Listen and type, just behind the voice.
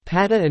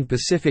PATA and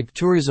Pacific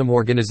Tourism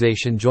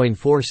Organization join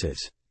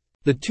forces.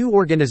 The two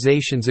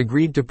organizations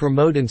agreed to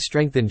promote and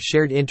strengthen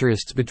shared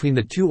interests between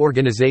the two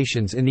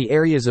organizations in the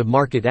areas of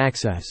market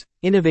access,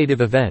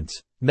 innovative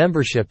events,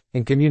 membership,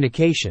 and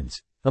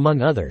communications,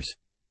 among others.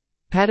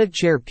 PATA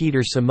Chair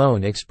Peter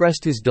Simone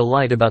expressed his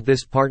delight about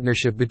this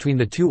partnership between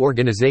the two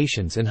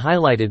organizations and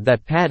highlighted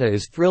that PATA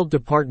is thrilled to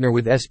partner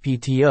with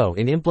SPTO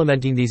in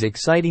implementing these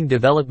exciting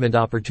development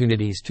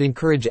opportunities to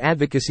encourage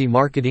advocacy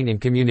marketing and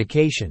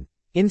communication,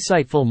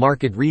 insightful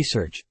market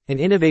research, and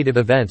innovative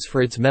events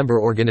for its member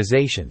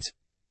organizations.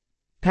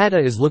 PATA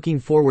is looking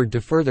forward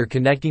to further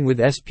connecting with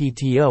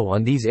SPTO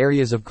on these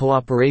areas of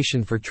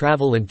cooperation for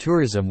travel and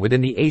tourism within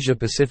the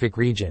Asia-Pacific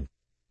region.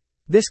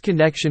 This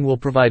connection will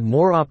provide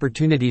more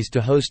opportunities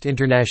to host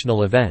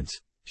international events,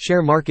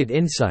 share market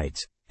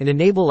insights, and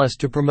enable us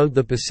to promote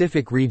the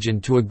Pacific region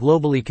to a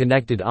globally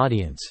connected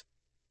audience.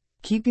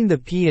 Keeping the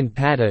P in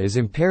PATA is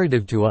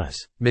imperative to us,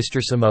 Mr.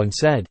 Simone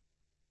said.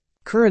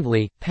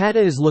 Currently, PATA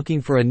is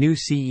looking for a new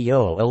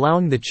CEO,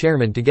 allowing the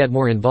chairman to get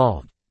more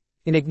involved.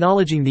 In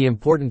acknowledging the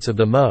importance of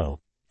the MO,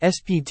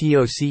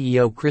 SPTO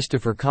CEO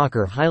Christopher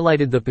Cocker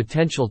highlighted the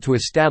potential to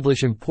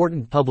establish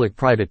important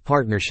public-private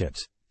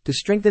partnerships to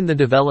strengthen the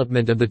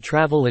development of the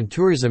travel and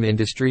tourism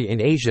industry in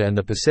Asia and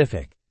the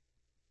Pacific.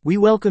 We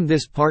welcome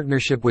this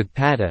partnership with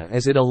PATA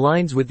as it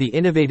aligns with the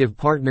Innovative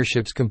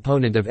Partnerships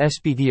component of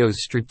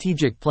SPTO's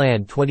Strategic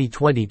Plan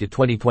 2020 to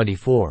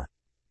 2024.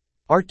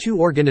 Our two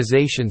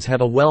organizations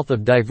have a wealth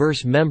of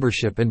diverse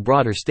membership and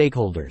broader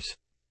stakeholders.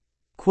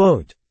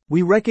 Quote,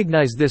 "We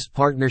recognize this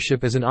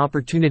partnership as an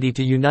opportunity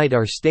to unite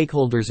our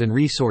stakeholders and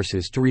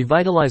resources to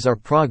revitalize our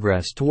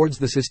progress towards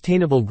the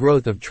sustainable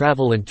growth of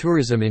travel and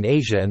tourism in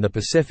Asia and the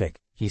Pacific,"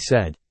 he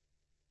said.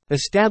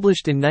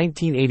 Established in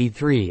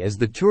 1983 as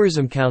the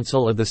Tourism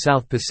Council of the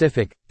South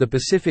Pacific, the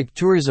Pacific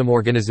Tourism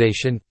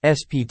Organization,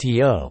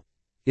 SPTO,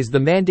 is the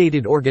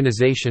mandated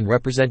organization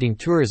representing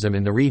tourism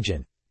in the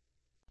region.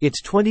 Its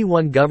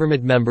 21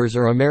 government members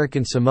are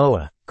American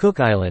Samoa, Cook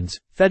Islands,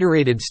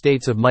 Federated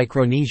States of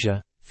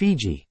Micronesia,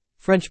 Fiji,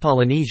 French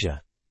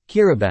Polynesia,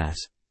 Kiribati,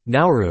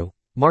 Nauru,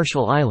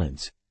 Marshall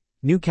Islands,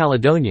 New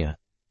Caledonia,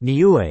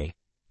 Niue,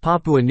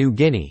 Papua New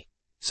Guinea,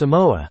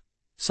 Samoa,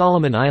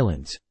 Solomon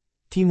Islands,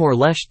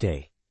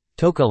 Timor-Leste,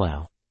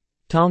 Tokelau,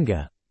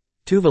 Tonga,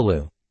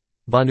 Tuvalu,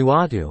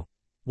 Vanuatu,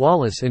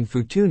 Wallis and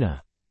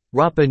Futuna,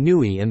 Rapa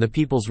Nui and the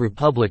People's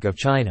Republic of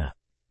China.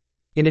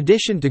 In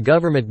addition to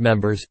government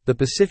members, the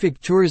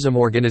Pacific Tourism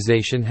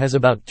Organization has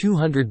about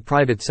 200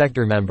 private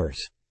sector members.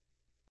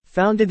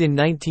 Founded in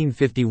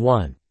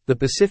 1951, the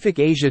Pacific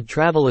Asia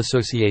Travel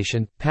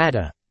Association,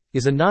 PATA,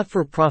 is a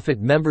not-for-profit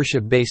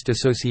membership-based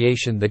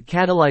association that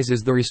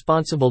catalyzes the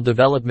responsible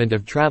development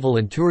of travel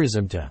and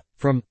tourism to,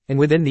 from, and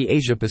within the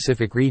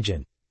Asia-Pacific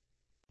region.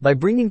 By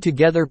bringing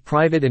together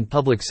private and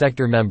public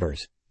sector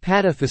members,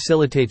 PATA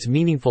facilitates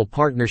meaningful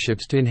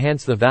partnerships to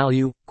enhance the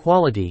value,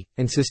 quality,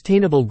 and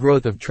sustainable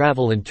growth of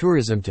travel and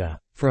tourism to,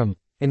 from,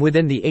 and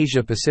within the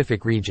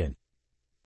Asia-Pacific region.